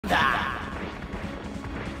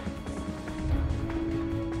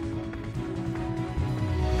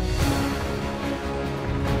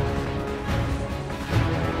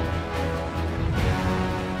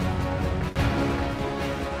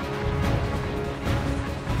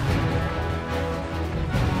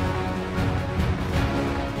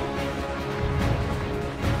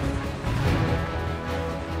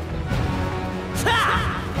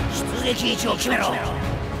撃位置を決めろ。こ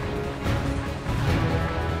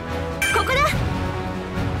こだ。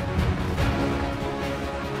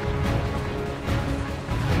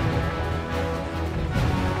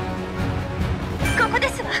ここで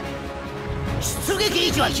すわ。出撃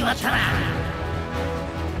位置は決まったな。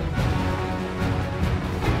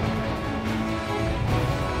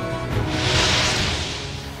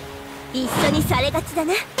一緒にされがちだ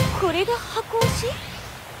な。これが箱押し？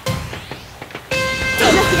手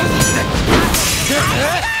のひら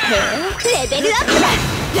でレベルアップだ。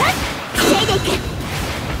防いでいく。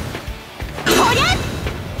こりゃ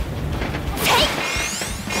せい。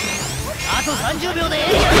あと30秒でエ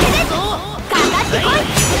リアに行くぞ。かかってこい。1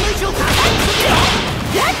分の1をかかって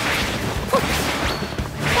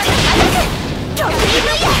得意分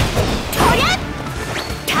野。こりゃ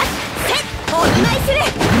たっせお見舞いする。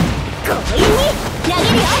強引に投げ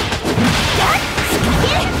るよ。仕掛け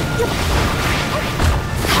る。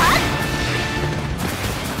はっ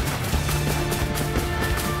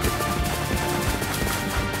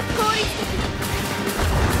効率的に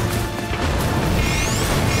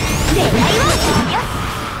狙いを。よし、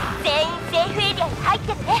全員セーフエリアに入って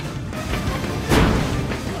るね。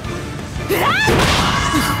うわっ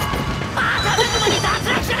またどこまで脱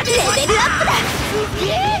落しなきゃ。レベルアップだ。すげ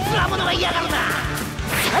えつわものが嫌がるな。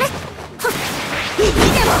それ意地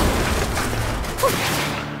でも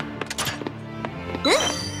せ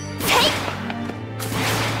い。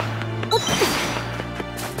おっと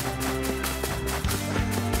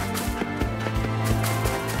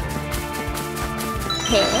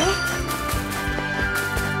へえ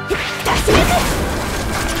出し抜く。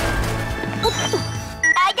おっと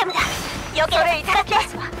アイテムだ。よければいただきま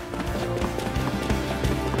すわ。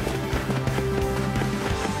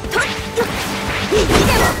とっ意地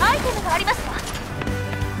でもアイテムがありますわ。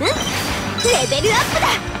レベルアップだ。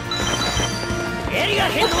エリア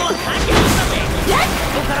変動は完了したぜ。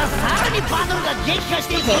ここからさらにバトルが激化し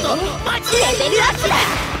ていくこと間違いない。レベルアップだ。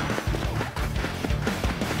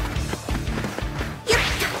よっ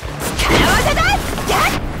と力技だ。やっ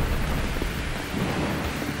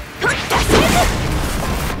と出し抜く。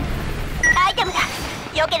アイテムだ。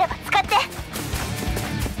よければ使って。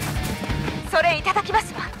それいただきま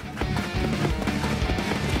すわ。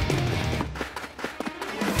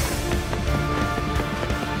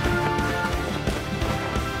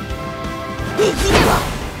意地でも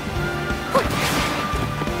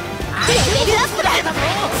レベルアップだ。力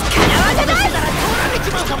技だ。取られち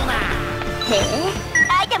まうかもな。へえ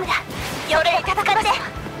アイテムだ。よれ戦って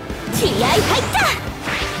気合入った。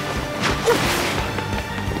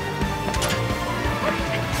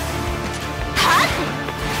はっ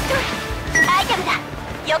アイテムだ。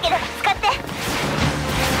よければ使って。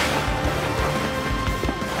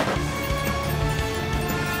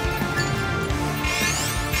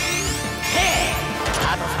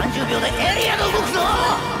あと30秒でエリアが動くぞ。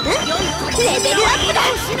レベルアップだ。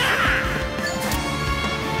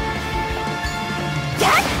や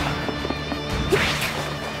っ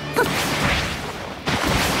と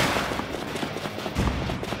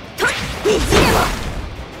意地でも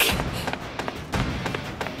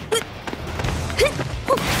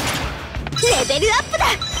レベルアップだ。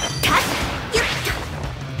たっよっ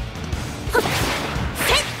とせ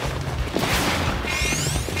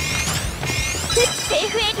っセー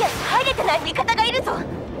フエリアに入れてない味方がいるぞ。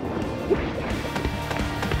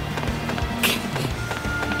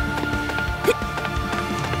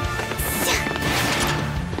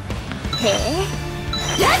へえ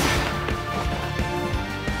やっ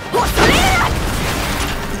恐れるな。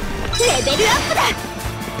レベルアップだ。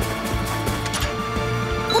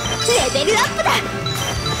レベルアップだ。は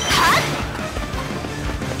っ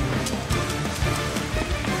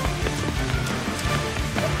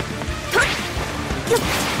とっよっ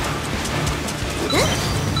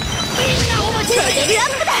みんなお待ちだ。レベルアッ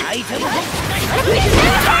プだ。アイテムを根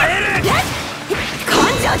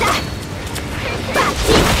性だ。バッ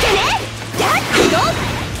チリつけね。やっよっ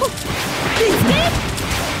ぶつけ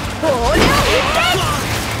オーレを振って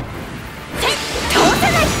せっ通さ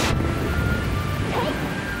ない。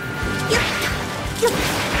よっよっ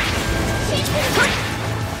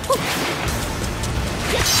とっ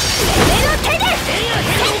レベルを手で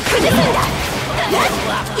崩すんだ。やっよ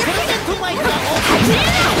っ外れる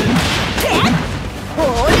な。オ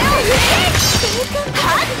ーレを振っては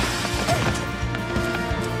っ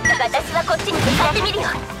私はこっちに向かってみるよ。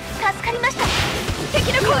助かりました。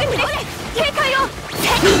敵の攻撃です。警戒を。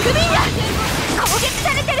肉民だ。攻撃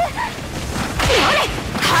されてる。乗れ。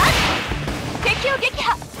はっ敵を撃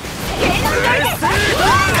破。警戒乗れ。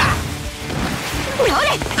乗れ。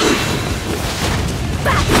バ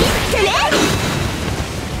ッチリってね。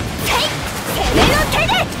せい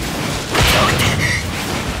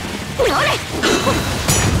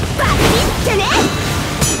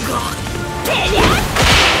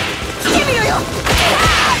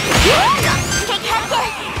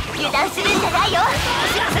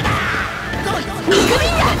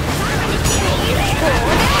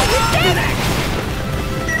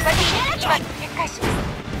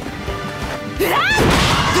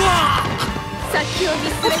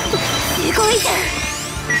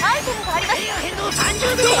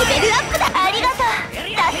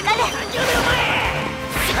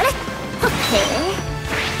市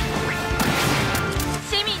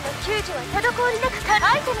民の救助は滞りなく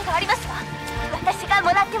アイテムがありますわ。私が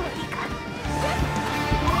もらってもいいか。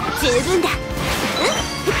十分だ。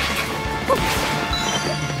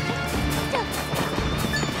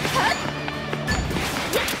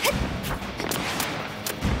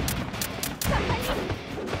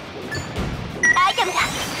アイテムだ。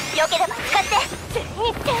よければ使って。全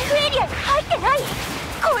員セーフエリアに入ってない。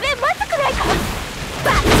これまずくないか。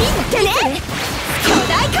バチンってね。巨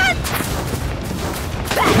大化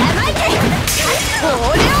ばらまいて俺を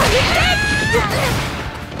振って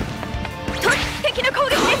と敵の攻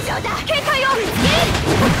撃で警戒を外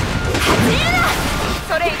れるな。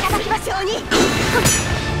それいただきましょうに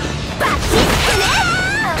バチンってね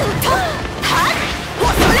とはっ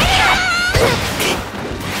恐れる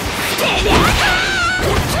てりゃ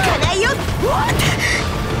効かないよ乗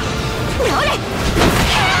れ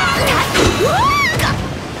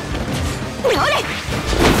乗れ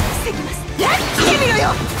防ぎます。来てみろよ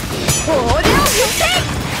俺を振って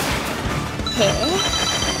へえ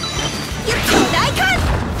巨大化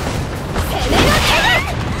攻めの手だ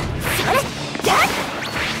それだ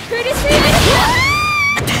フルスイング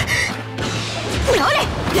乗れ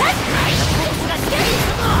だ攻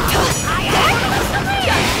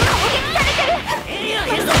撃されてるエリア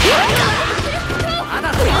変動まだ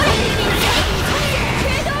乗れ打ち鳴ら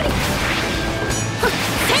せ乗れバチ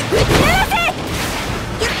ンするね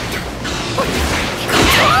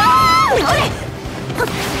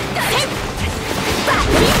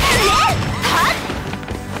はっ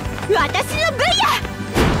私の分や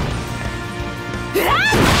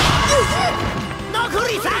残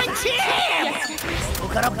り3チーム。ここ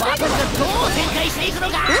からバトルがどう展開していくの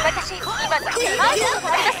か。私今アイテム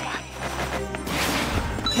がありますわ。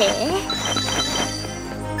へえ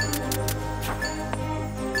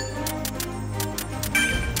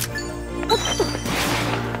おっと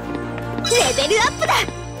レベルアップだ。よ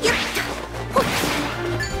っと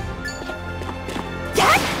じゃ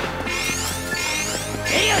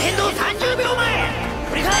エリア変動30秒前。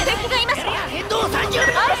振り返敵がいますわ。エリア変動30秒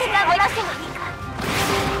前。アイテムがもらってもいいか。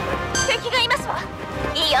敵がいますわ。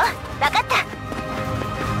いいよ分かった。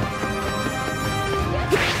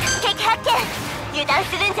敵発見。油断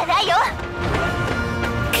するんじゃないよ。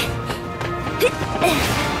そ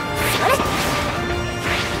れ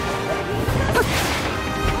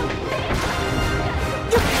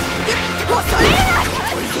恐れるな。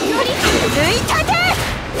抜いたて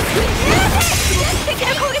敵の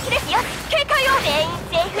攻撃ですよ。警戒を。全員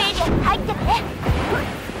セーフエリアに入ってね。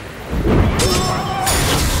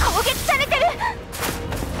攻撃されてる。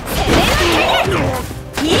攻めの手で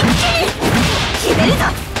一気に決めるぞ。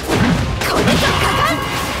これぞ果敢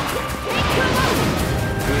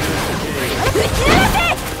打ち鳴らせ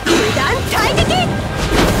油断大敵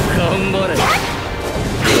頑張れ。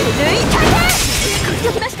抜いたてで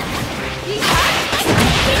きました。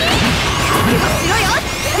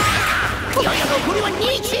いやいや残りは2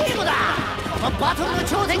チームだ。このバトルの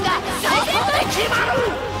頂点がここで決まる。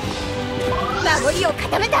守りを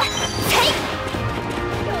固めた。せい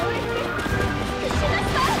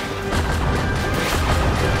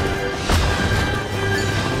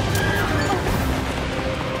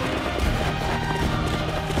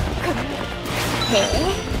へえ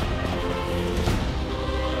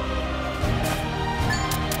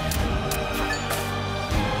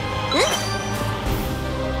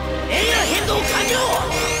エリア変動完了。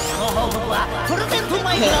その報告はプレゼント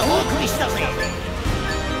マイクがお送りしたぜ。は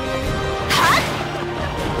っ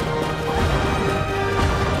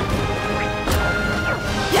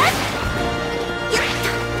やっや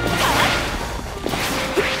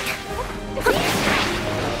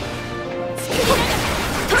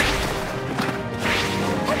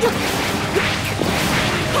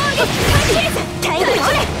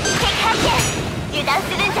油断す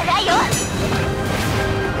るんじゃないよ。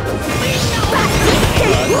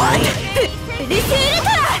リセールト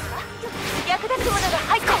ラ役立つものが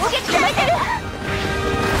入って攻撃されてる。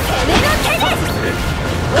攻めの手で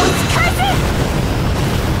押し返せ。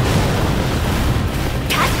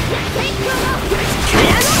力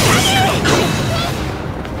の限り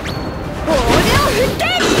ボールを振って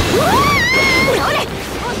乗れ迎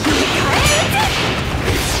え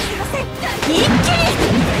撃つ。一気に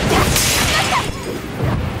出し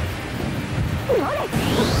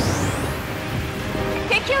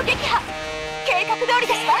敵を撃破。計画通り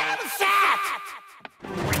ですわ。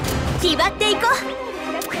気張っていこう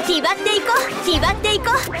気張っていこう気張っていこ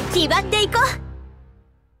う気張っていこ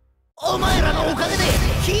お前らのおかげで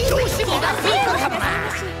ヒーロー志望が増えるかもな。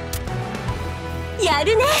や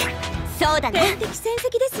るね。そうだね。天敵戦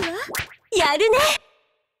績ですわ。やるね。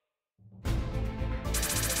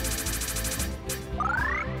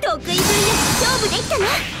得意分野勝負できた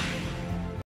な。